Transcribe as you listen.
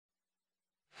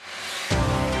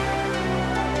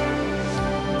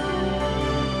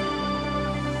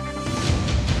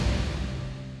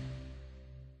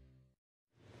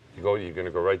you're going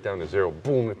to go right down to 0.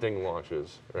 Boom, the thing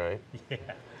launches, right? Yeah.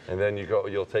 And then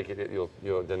you'll take it.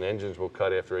 Then the engines will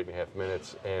cut after 8.5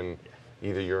 minutes, and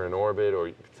either you're in orbit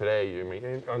or today. I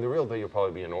mean, on the real day, you'll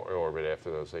probably be in orbit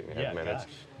after those 8.5 minutes.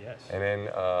 Gosh, yes. And then,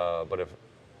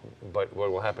 but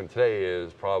what will happen today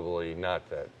is probably not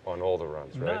that on all the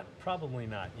runs, right? Probably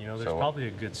not. You know, there's probably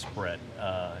a good spread.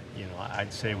 You know,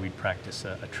 I'd say we practice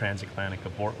a transatlantic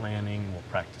abort landing. We'll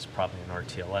practice probably an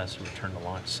RTLS, return to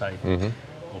launch site. Mm-hmm.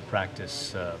 We'll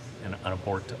practice an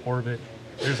abort to orbit.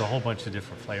 There's a whole bunch of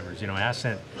different flavors. You know,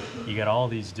 Ascent, you got all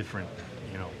these different,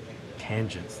 you know,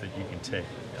 tangents that you can take.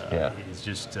 It's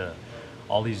just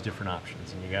all these different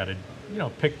options, and you got to, you know,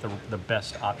 pick the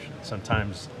best option.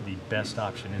 Sometimes the best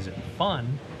option isn't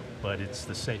fun, but it's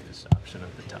the safest option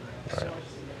at the time. Right.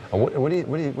 So. What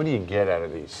do you get out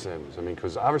of these sims? I mean,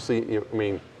 because obviously, it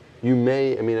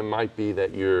might be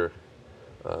that you're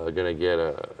going to get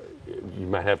you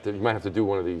might have to do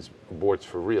one of these aborts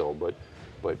for real, but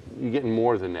you're getting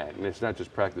more than that, and it's not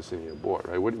just practicing the abort,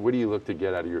 right? What do you look to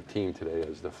get out of your team today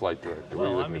as the flight director? What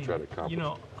are you looking to try to accomplish? You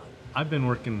know, I've been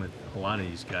working with a lot of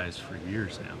these guys for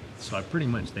years now, so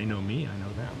they know me, I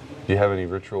know them. Do you have any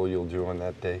ritual you'll do on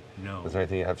that day? No. Is there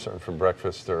anything you have something for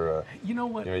breakfast, or you know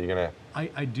what? You know, you're gonna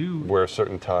I do wear a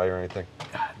certain tie or anything?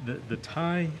 The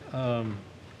tie,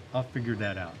 I'll figure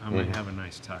that out. I'm gonna have a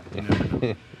nice tie. You never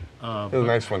know. It was a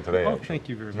nice one today. Oh, actually. thank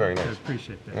you very much. Very nice. I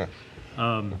appreciate that.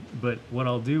 Yeah. But what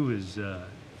I'll do is,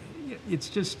 it's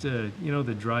just you know,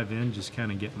 the drive in, just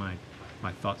kind of get my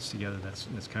thoughts together.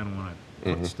 That's kind of when I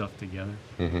put stuff together.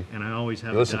 And I always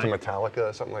have. You listen to Metallica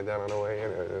or something like that on the way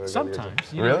in?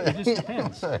 Sometimes. You know, really? it just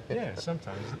depends. Yeah,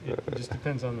 sometimes it just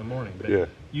depends on the morning. But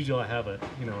usually I have a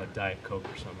Diet Coke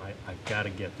or something. I got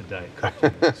to get the Diet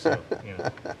Coke. So you know,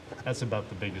 that's about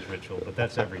the biggest ritual. But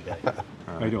that's every day.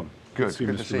 How you doing? Good.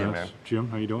 Good to see you, man. Jim,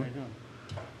 how you doing?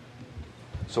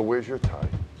 So where's your tie?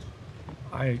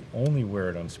 I only wear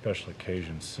it on special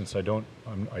occasions since I don't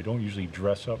usually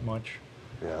dress up much.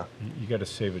 Yeah. You got to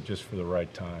save it just for the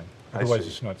right time. Otherwise,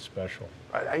 it's not special.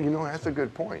 You know, that's a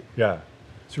good point. Yeah.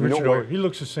 So Richard, he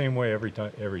looks the same way every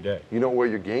day. You don't wear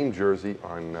your game jersey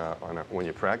when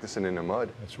you're practicing in the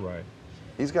mud. That's right.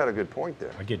 He's got a good point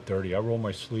there. I get dirty. I roll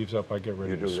my sleeves up. I get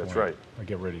ready to swim. That's right. I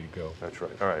get ready to go. That's right.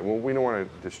 All right. Well, we don't want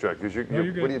to distract because what are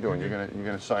you doing? You're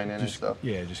gonna sign in and stuff.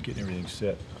 Yeah, just getting everything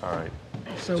set. All right.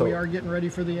 So we are getting ready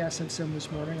for the Ascent sim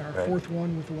this morning. Our fourth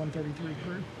one with the 133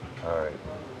 crew. All right.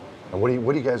 And what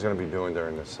are you guys going to be doing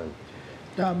during this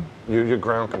sim? Your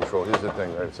ground control. Here's the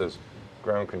thing, right? It says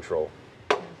ground control.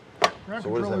 Ground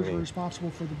controllers are responsible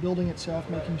for the building itself,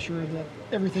 making sure that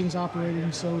everything's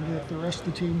operating so that the rest of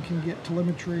the team can get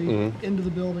telemetry into the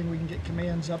building. We can get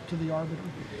commands up to the orbiter.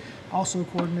 Also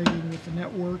coordinating with the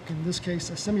network, in this case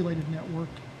a simulated network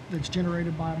that's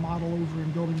generated by a model over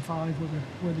in Building 5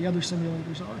 where the other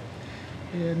simulators are.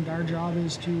 And our job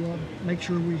is to make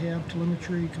sure we have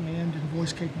telemetry, command, and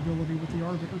voice capability with the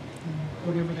orbiter. And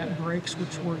whatever that breaks,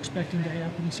 which we're expecting to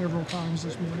happen several times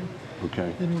this morning,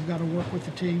 then we've got to work with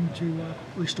the team to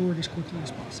restore it as quickly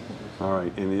as possible. All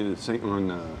right, and it's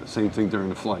same thing during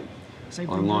the flight,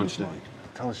 on launch day.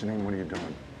 Tell us your name, what are you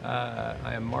doing?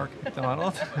 I am Mark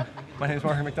Mcdonald. My name is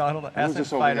Mark Mcdonald. Ascent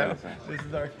Fido. This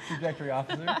is our trajectory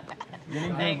officer.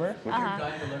 Your name Gruber.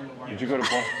 Did you go to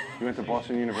Boston? You went to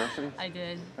Boston University? I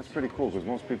did. That's pretty cool because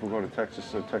most people go to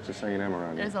Texas A&M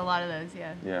around here. There's a lot of those,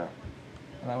 yeah. Yeah.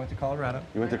 And I went to Colorado.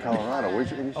 You went to Colorado?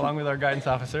 Where'd you along with our guidance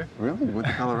officer. Really? You went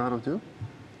to Colorado too?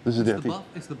 This is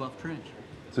It's the Buff Trench.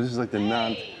 So this is like the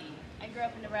I grew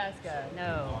up in Nebraska.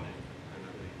 No.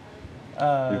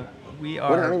 We I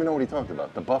don't even know what he talked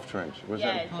about. The Buff Trench. What's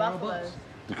that? It's buffaloes.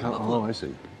 Oh, I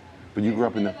see. But you grew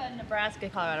up in the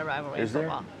Nebraska-Colorado rivalry Is there?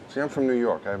 football. See, I'm from New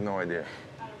York. I have no idea.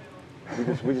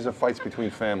 We just have fights between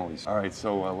families. All right.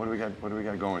 So what do we got? What do we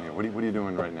got going here? What are you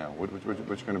doing right now?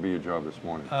 What's going to be your job this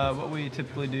morning? What we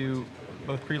typically do,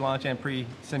 both pre-launch and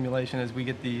pre-simulation, is we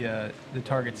get the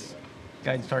targets,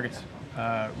 guidance targets,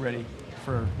 ready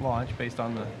for launch based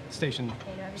on the station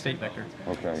state vector.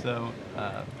 Okay. So,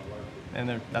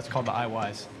 and that's called the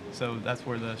IWIS. So that's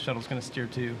where the shuttle's going to steer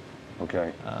to.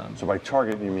 Okay. So by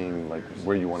target, you mean like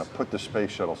where you want to put the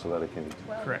space shuttle so that it can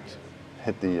correct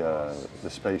hit the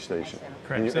space station.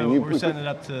 Correct. So we're setting it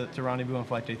up to rendezvous on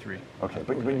flight day 3. Okay,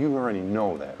 but you already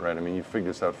know that, right? I mean, you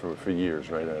figured this out for years,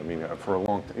 right? I mean, for a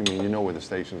long time. I mean, you know where the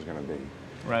station's going to be.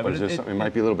 Right. But it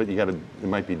might be a little bit. It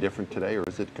might be different today, or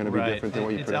is it going to be different than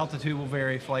what you Its predicted? altitude will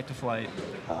vary flight to flight,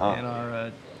 and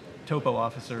our topo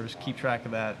officers keep track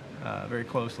of that very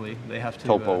closely. They have to.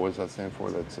 Topo, what does that stand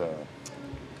for? That's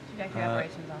Trajectory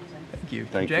Operations Officer. Thank you.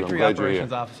 Thank you. I'm Trajectory glad you're Operations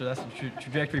here. Officer. That's the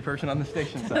trajectory person on the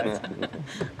station side.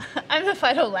 I'm the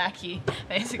FIDO lackey,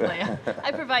 basically.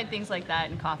 I provide things like that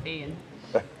and coffee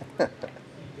and.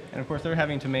 And of course, they're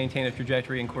having to maintain a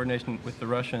trajectory in coordination with the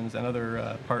Russians and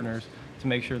other partners to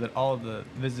make sure that all of the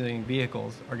visiting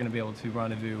vehicles are going to be able to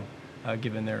rendezvous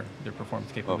given their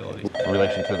performance capabilities. In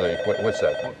relation to the, what's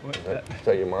that? Is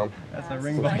that your mom? That's a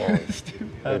ring binder.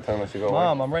 Hey, telling us to go away?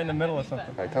 Mom, I'm right in the middle of something.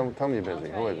 All right, tell me you're busy.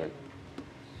 Who is it?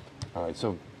 All right,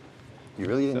 so you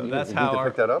really So you that's need how to our-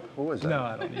 pick that up? Who is that? No,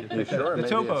 I don't need to You pick that sure? up. The Maybe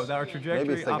topo, it's- our maybe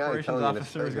trajectory it's the guy operations telling you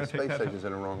officer is going to the pick space that up. station's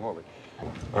in the wrong orbit.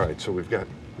 All right, so we've got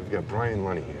Bryan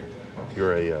Lunney here.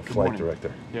 You're a flight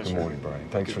director. Yes, Good sir. morning, Bryan.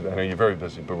 Thanks for that. I know you're very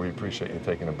busy, but we appreciate you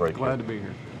taking a break. Glad to be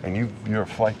here. And you're a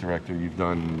flight director. You've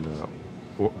done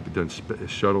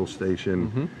shuttle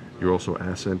station. You're also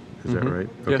Ascent. Is that right?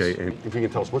 Yes. Okay. And if you can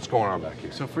tell us what's going on back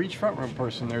here. So for each front room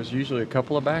person, there's usually a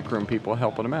couple of backroom people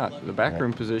helping them out. The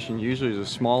backroom position usually is a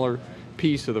smaller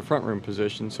piece of the front room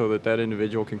position so that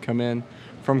individual can come in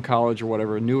from college or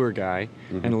whatever, a newer guy,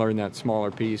 and learn that smaller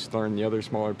piece, learn the other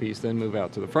smaller piece, then move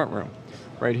out to the front room.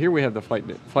 Right here we have the flight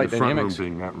the dynamics. front room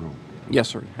being that room. Yes,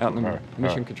 sir, out in the All right, mission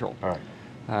all right, control. All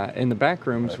right. In the back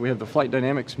rooms, we have the flight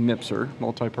dynamics MIPSer,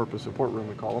 multi-purpose support room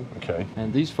we call them. Okay.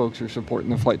 And these folks are supporting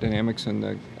the flight dynamics and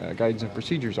the guidance and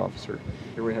procedures officer.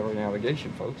 Here we have our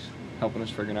navigation folks helping us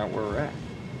figuring out where we're at,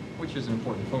 which is an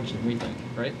important function, we think,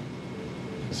 right?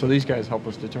 So these guys help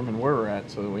us determine where we're at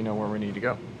so that we know where we need to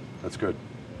go. That's good.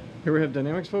 Here we have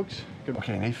dynamics folks. Good.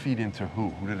 Okay, and they feed into who?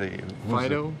 Who do they? who's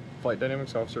FIDO, flight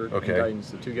dynamics officer, Okay. and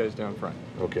guidance, the two guys down front.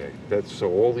 the- okay, that's so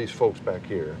all these folks back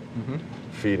here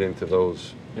feed into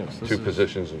those Yes, this two is-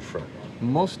 positions in front.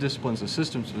 Most disciplines, the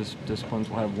systems disciplines,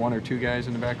 will have one or two guys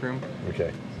in the back room.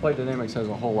 Okay. Flight dynamics has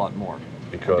a whole lot more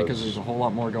Because there's a whole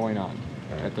lot more going on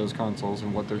at those consoles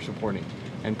and what they're supporting.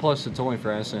 And plus, it's only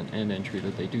for ascent and entry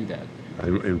that they do that.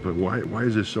 but why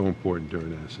is this so important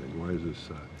during Ascent? Why is this?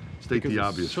 State Because the it's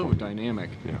obvious. so for me. dynamic.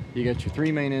 Yeah. You got your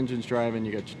three main engines driving,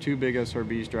 you got your two big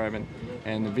SRBs driving,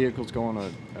 and the vehicle's going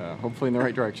hopefully in the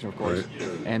right direction, of course. Right.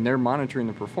 And they're monitoring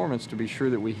the performance to be sure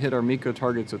that we hit our MECO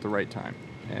targets at the right time.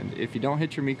 And if you don't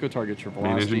hit your MECO targets, your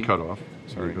velocity... Main engine cutoff.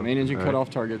 There you go. Main engine All right. cutoff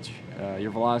targets,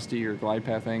 your velocity, your glide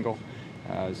path angle,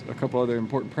 a couple other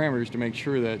important parameters to make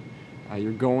sure that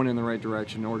you're going in the right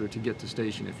direction in order to get to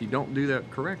station. If you don't do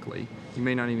that correctly, you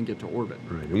may not even get to orbit.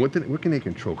 Right. And what can they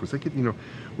control? Because they can,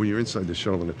 when you're inside the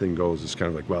shuttle and the thing goes, it's kind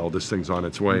of like, well, this thing's on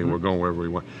its way and we're going wherever we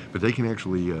want. But they can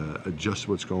actually adjust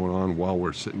what's going on while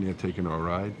we're sitting there taking our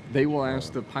ride. They will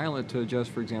ask the pilot to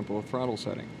adjust, for example, a throttle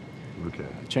setting. Okay.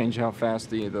 Change how fast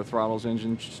the throttle's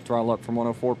engine throttle up from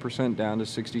 104% down to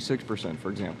 66%, for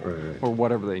example, Right. or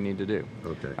whatever they need to do.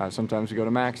 Okay. Sometimes we go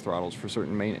to max throttles for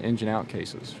certain main engine out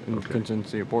cases and Okay.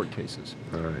 contingency abort cases.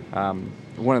 All right.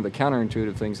 One of the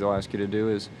counterintuitive things they'll ask you to do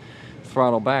is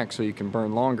throttle back so you can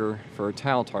burn longer for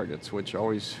TAL targets, which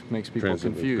always makes people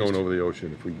Transit, confused. going over the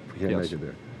ocean if we can't Yes. make it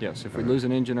there. Yes, if we lose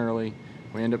an engine early,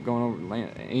 we end up going over,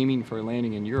 aiming for a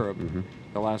landing in Europe, Mm-hmm.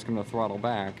 they'll ask them to throttle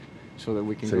back so that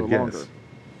we can Save go gas.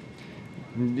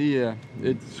 longer. Yeah,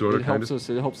 it Sorta, helps kinda? us.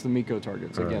 It helps the MECO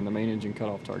targets, All again, right. the main engine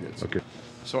cutoff targets. Okay.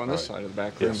 So on this All right. side of the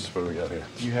back room, Yes. What do we got here?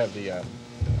 you have the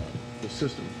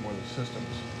systems, one of the systems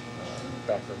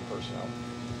backroom personnel.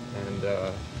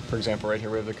 And for example, right here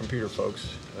we have the computer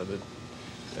folks,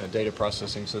 the data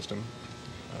processing system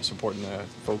supporting the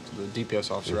folks, the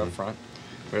DPS officer up front.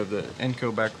 We have the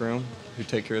ENCO back room who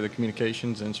take care of the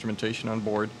communications and instrumentation on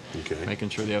board, Okay. making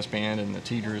sure the S-band and the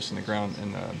TDRS and the ground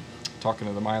and talking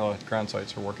to the Mila ground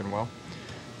sites are working well.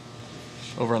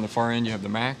 Over on the far end, you have the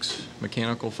MAX,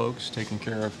 mechanical folks taking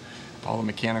care of all the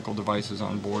mechanical devices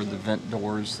on board, the vent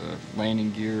doors, the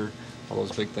landing gear, all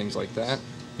those big things like that.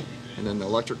 And then the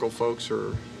electrical folks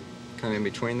are kind of in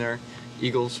between there.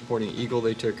 Eagle, supporting Eagle,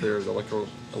 they take care of the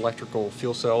electrical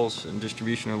fuel cells and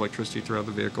distribution of electricity throughout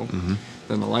the vehicle.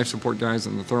 Then the life support guys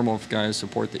and the thermal guys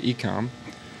support the EECOM.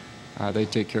 They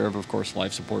take care of course,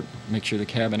 life support, make sure the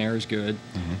cabin air is good,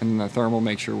 and then the thermal,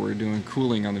 make sure we're doing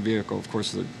cooling on the vehicle. Of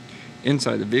course,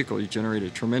 inside the vehicle, you generate a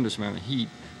tremendous amount of heat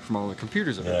from all the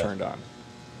computers that are turned on.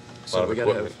 So of we got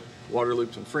to have equipment. water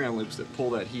loops and freon loops that pull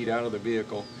that heat out of the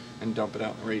vehicle and dump it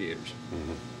out in the radiators,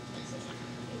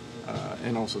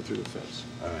 and also through the fence.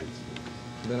 All right.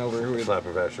 Then over here we have Flap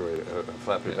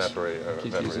evaporator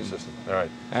Keep using system. All right.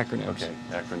 acronyms. Okay.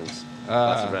 Acronyms.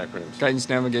 Lots of acronyms. Guidance,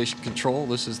 navigation, control.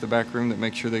 This is the back room that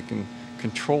makes sure they can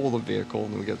control the vehicle.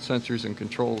 And we got sensors and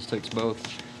controls, takes both.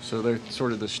 So they're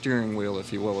sort of the steering wheel,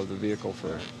 if you will, of the vehicle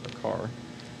for the car.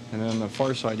 And then on the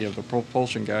far side, you have the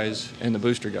propulsion guys and the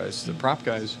booster guys. The prop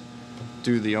guys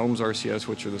do the OHMS RCS,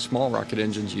 which are the small rocket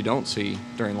engines you don't see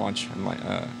during launch and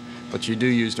but you do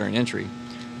use during entry.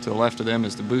 To the left of them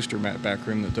is the booster back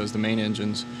room that does the main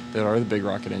engines that are the big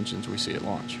rocket engines we see at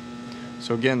launch.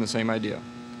 So again, the same idea.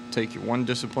 Take one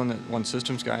discipline, one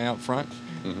systems guy out front,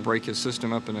 break his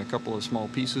system up in a couple of small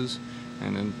pieces,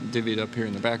 and then divvy it up here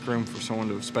in the back room for someone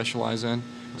to specialize in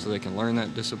so they can learn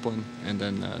that discipline, and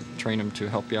then train them to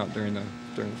help you out during the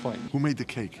flight. Who made the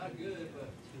cake?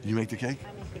 You make the cake?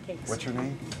 I make the cakes. What's your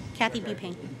name? Cathy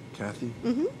Bupane. Kathy?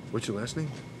 Mm-hmm. What's your last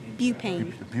name?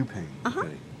 Bupane. Bupane. Uh-huh.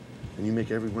 Okay. And you make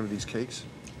every one of these cakes?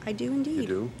 I do indeed. You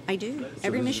do? I do. So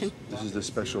Every mission. This is the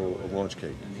special launch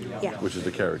cake? Yeah. Which is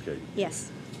the carrot cake?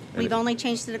 Yes. And We've only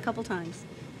changed it a couple times,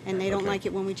 and they don't Okay. like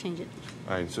it when we change it.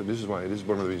 All right, so this is one of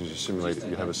the reasons you simulate,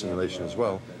 you have a simulation as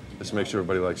well, is to make sure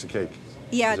everybody likes the cake.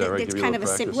 Yeah, Is that right? it's Give you kind a of a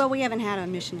little sim. practice? Well, we haven't had a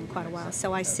mission in quite a while,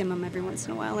 so I sim them every once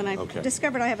in a while, and I've Okay.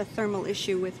 discovered I have a thermal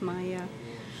issue with my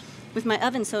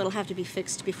oven, so it'll have to be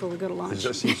fixed before we go to launch.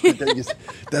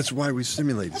 That's why we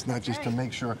simulate. It's not just to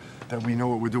make sure that we know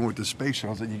what we're doing with the space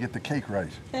shuttles, that you get the cake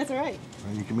right. That's right.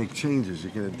 And you can make changes, you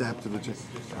can adapt to the change.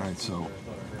 All right, so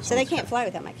So they can't fly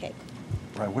without my cake.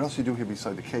 Right, what else do you do here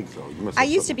beside the cake, though? You must I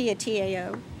have used to something- be a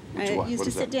TAO. Which I what? used What to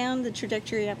is sit that? down, the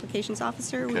trajectory applications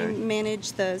officer. Okay. We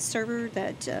manage the server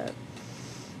that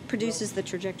produces the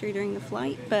trajectory during the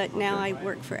flight. But now I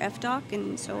work for FDOC,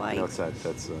 and so I. What's that?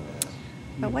 That's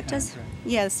What does?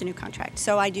 Yeah, that's the new contract.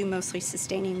 So I do mostly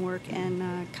sustaining work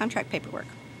and contract paperwork.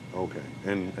 okay,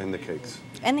 and the cakes.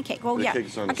 And the cake. Well, The yeah.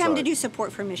 cake's on I the come to side. do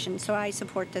support for missions, so I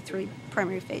support the 3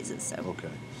 primary phases. So Okay,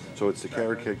 so it's the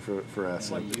carrot cake for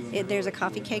Ascent. there's a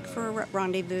coffee cake for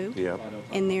rendezvous. Yep.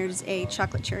 And there's a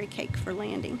chocolate cherry cake for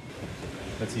landing.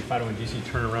 Let's see, Fido and DC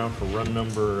turn around for run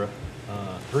number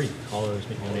 3. All those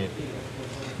meet your name.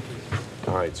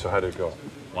 All right, so how did it go?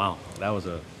 Wow, that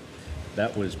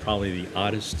was probably the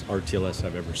oddest RTLS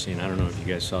I've ever seen. I don't know if you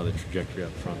guys saw the trajectory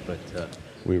up front, but I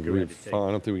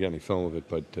don't think we got any film of it,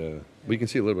 but we can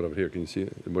see a little bit of it here. Can you see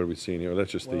it? What are we seeing here?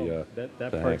 That's just that the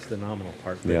part's heck. the nominal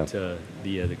part. Yeah. But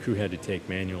the crew had to take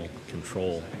manual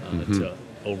control to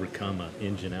overcome an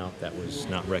engine out that was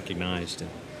not recognized,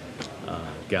 and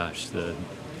gosh,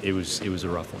 it was a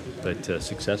rough one, but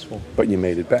successful. But you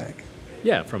made it back.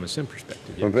 Yeah, from a sim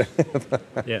perspective. Yes.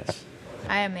 Yes.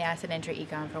 I am the Ascent Entry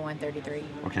EECOM for 133,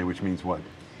 Okay, which means what?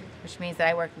 which means that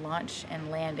I work launch and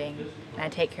landing, and I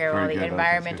take care of all Very the good, that's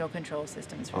environmental good. control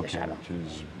systems for the Okay, shuttle. which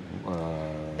is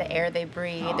The air they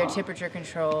breathe, their temperature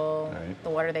control, Right. the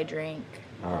water they drink,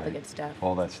 all the right. good stuff.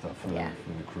 All that stuff for Yeah.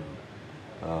 the crew.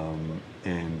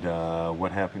 And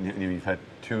what happened? You've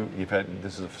had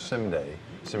this is a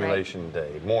simulation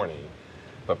day, morning,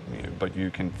 but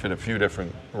you can fit a few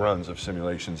different runs of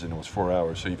simulations in those 4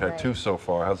 hours. So you've had Right. 2 so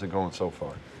far. How's it going so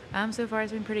far? So far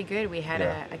it's been pretty good. We had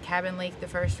Yeah. a cabin leak the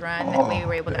first run that we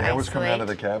were able to the air was isolate. coming out of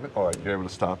the cabin. All right, you're able to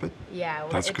stop it. Yeah, well,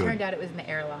 That's it good. turned out it was in the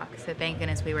airlock, so thank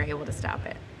goodness we were able to stop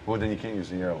it. Well, then you can't use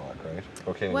the airlock, right?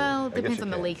 Okay. Well, I it guess depends you on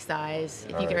the can. leak size.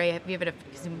 If All you right. if you have enough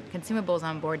consumables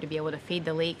on board to be able to feed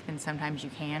the leak, then sometimes you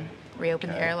can reopen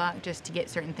the Okay. airlock just to get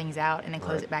certain things out and then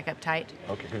close Right. it back up tight.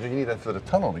 Okay, because you need that for the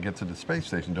tunnel to get to the space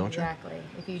station, don't you? Exactly.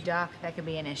 If you dock, that could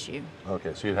be an issue.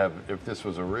 Okay, so you'd have, if this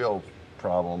was a real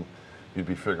problem, you'd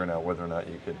be figuring out whether or not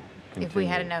you could continue. If we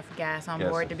had enough gas on Gas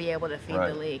board is- to be able to feed right.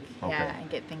 the leak, Okay. yeah, and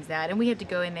get things out. And we have to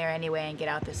go in there anyway and get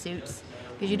out the suits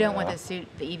because you don't want Yeah.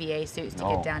 the EVA suits to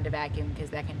No. get down to vacuum because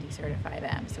that can decertify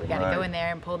them. So we got to Right. go in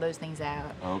there and pull those things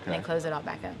out Okay. and then close it all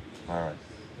back up. All right.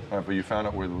 All right, but you found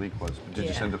out where the leak was. Did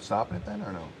you Yeah. end up stopping it then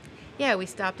or no? Yeah, we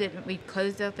stopped it. We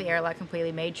closed out the airlock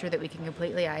completely, made sure that we can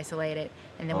completely isolate it,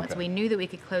 and then once Okay. we knew that we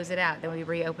could close it out, then we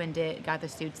reopened it, got the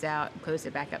suits out, and closed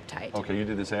it back up tight. Okay, you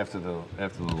did this after the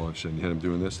launch and you had them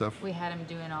doing this stuff? We had them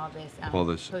doing all this, All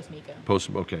this?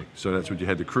 post-MECO. Okay, so that's what you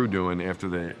had the crew doing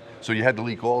after so you had the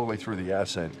leak all the way through the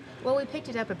Ascent. Well, we picked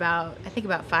it up about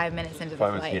 5 minutes into the 5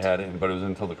 flight. minutes you had it, but it was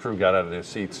until the crew got out of their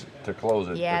seats to close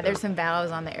it. Yeah, that there's they- some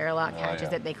valves on the airlock hatches yeah.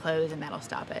 that they close, and that'll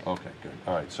stop it. Okay, good.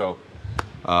 All right, so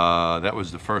that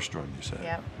was the first run, you said.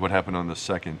 Yep. What happened on the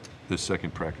second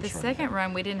practice The run? second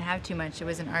run, we didn't have too much. It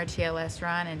was an RTLS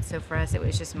run, and so for us, it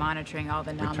was just monitoring all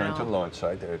the nominal. Return to the launch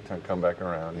site, they come back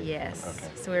around. Yes.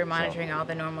 Okay. So we were monitoring all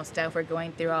the normal stuff. We're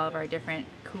going through all of our different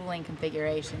cooling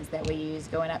configurations that we use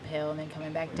going uphill and then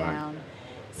coming back down.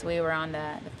 So we were on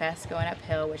the FES going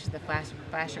uphill, which is the flash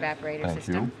evaporator Thank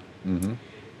system, you. Mm-hmm.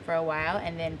 for a while,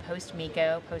 and then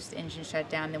post-MECO, post-engine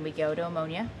shutdown, then we go to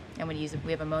ammonia, and we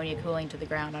have ammonia cooling to the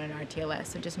ground on an RTLS.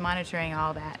 So just monitoring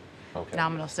all that Okay.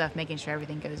 nominal stuff, making sure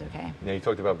everything goes okay. Now you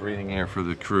talked about breathing air for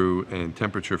the crew and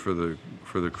temperature for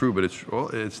the crew, but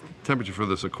it's temperature for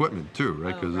this equipment too,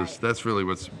 right? Oh, Because right. that's really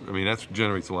that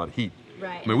generates a lot of heat.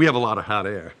 Right. I mean, we have a lot of hot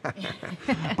air,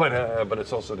 but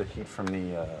it's also the heat from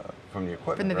the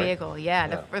equipment. From the right? vehicle,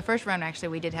 yeah. The first run, actually,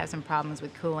 we did have some problems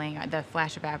with cooling. The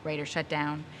flash evaporator shut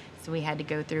down, so we had to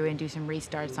go through and do some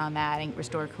restarts on that and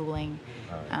restore cooling.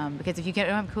 Because if you don't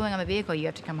have cooling on the vehicle, you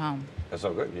have to come home. That's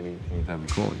all good. You need to have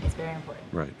the cooling. It's very important.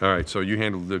 Right. All right. So you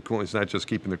handle the cooling. It's not just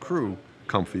keeping the crew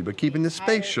comfy, but keeping the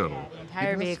space shuttle. The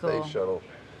entire keeping vehicle. The space shuttle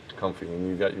comfy.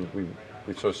 And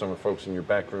we saw some of the folks in your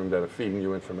back room that are feeding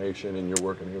you information, and you're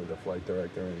working here with the flight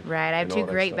director. Right. I have and two all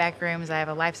that great stuff. back rooms. I have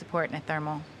a life support and a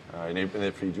thermal. And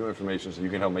they feed you information so you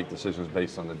can help make decisions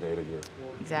based on the data you're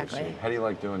Exactly. seeing. How do you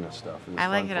like doing this stuff? Is this I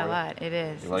like fun it for a you? lot. It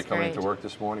is. You like It's coming great. into work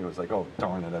this morning? It was like, oh,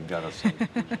 darn it, I've got to.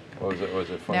 Was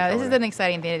it fun? No, this coming is in? an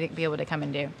exciting thing to be able to come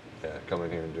and do. Yeah, come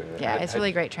in here and do it. Yeah, it's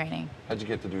really great training. How'd you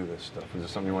get to do this stuff? Is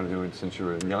this something you want to do since you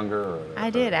were younger? Or, I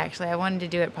did, actually. I wanted to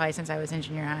do it probably since I was in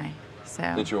junior high.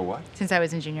 So. Did you a what? Since I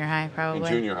was in junior high, probably.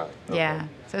 In junior high? Okay. Yeah,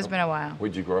 so it's been a while.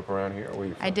 Did you grow up around here? Or were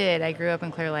you from? I did. I grew up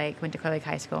in Clear Lake, went to Clear Lake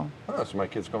High School. Oh, so my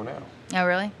kids go now. Oh,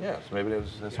 really? Yeah, so maybe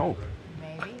there's hope.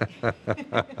 Maybe.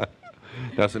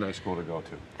 That's a nice school to go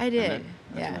to. I did. That's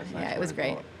a Yeah, nice yeah, it way was to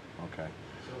great. grow up. Okay.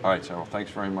 All right, so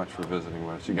thanks very much for visiting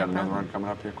with us. You got another run coming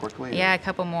up here quickly? Yeah, a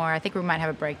couple more. I think we might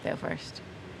have a break, though, first.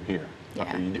 Here. Yeah.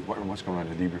 Okay, what's going on?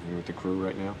 The debriefing with the crew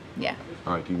right now? Yeah.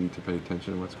 All right, do you need to pay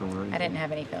attention to what's going on? I didn't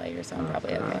have any failures, so I'm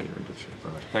probably All right, okay. you're in good shape.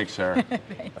 All right. Thanks, Sarah.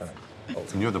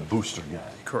 Thanks. And you're the booster guy.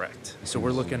 Correct. So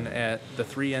we're looking at the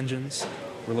 3 engines.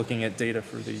 We're looking at data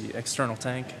for the external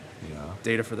tank,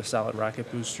 data for the solid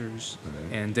rocket boosters,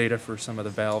 and data for some of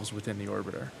the valves within the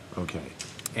orbiter. Okay.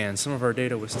 And some of our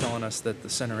data was telling us that the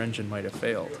center engine might have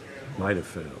failed. Might have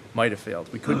failed. Might have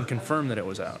failed. We couldn't confirm that it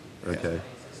was out. Okay.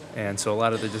 And so a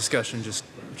lot of the discussion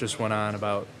just went on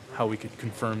about how we could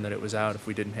confirm that it was out if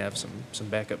we didn't have some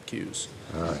backup cues.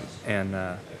 All right.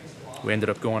 And we ended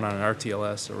up going on an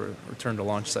RTLS, or return to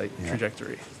launch site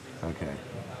trajectory. Okay.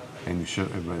 And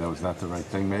that was not the right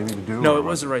thing maybe to do? No, or it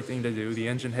was the right thing to do. The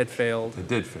engine had failed. It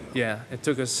did fail. Yeah, it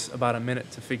took us about a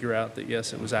minute to figure out that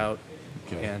yes, it was out.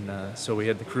 Okay. And so we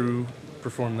had the crew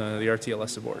perform the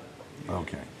RTLS abort.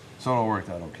 Okay. So it all worked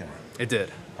out okay. It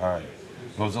did. All right.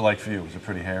 What was it like for you? Was it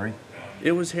pretty hairy?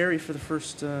 It was hairy for the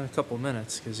first couple of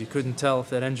minutes because you couldn't tell if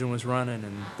that engine was running,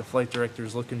 and the flight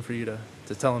director's looking for you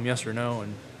to tell him yes or no,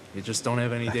 and you just don't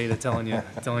have any data telling you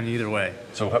either way.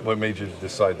 So what made you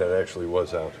decide that it actually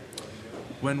was out?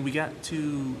 When we got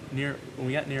near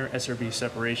SRB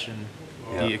separation,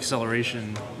 the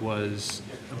acceleration was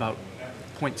about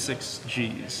 0.6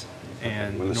 Gs.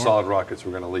 And when the solid rockets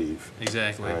were going to leave.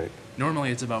 Exactly. Right.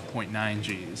 Normally it's about 0.9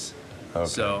 Gs. Okay.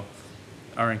 So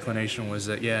our inclination was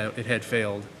that, yeah, it had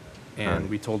failed, and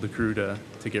we told the crew to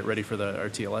get ready for the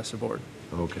RTLS aboard.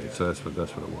 Okay, so that's what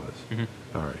it was.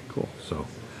 Mm-hmm. All right, cool.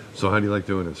 So how do you like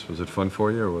doing this? Was it fun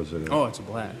for you, or was it? Oh, it's a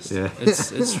blast. Yeah.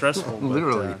 It's stressful. But,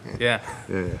 literally. Yeah.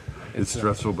 Yeah. It's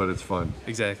stressful, but it's fun.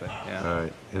 Exactly. Yeah. All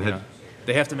right. And You know,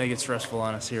 they have to make it stressful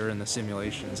on us here in the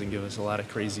simulations and give us a lot of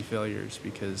crazy failures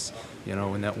because,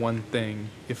 when that one thing,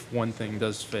 if one thing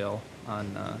does fail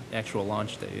on actual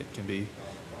launch day, it can be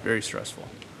very stressful.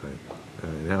 Right.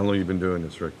 And how long have you been doing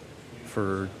this, Rick?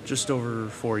 For just over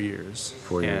 4 years.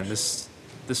 4 years. And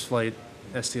this flight,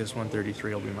 STS-133,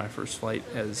 will be my first flight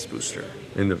as booster.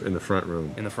 In the front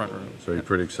room. In the front room. So you're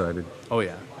pretty excited? Oh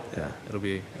yeah. It'll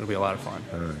be a lot of fun.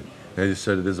 All right. I just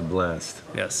said it is a blast.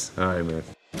 Yes. All right, man.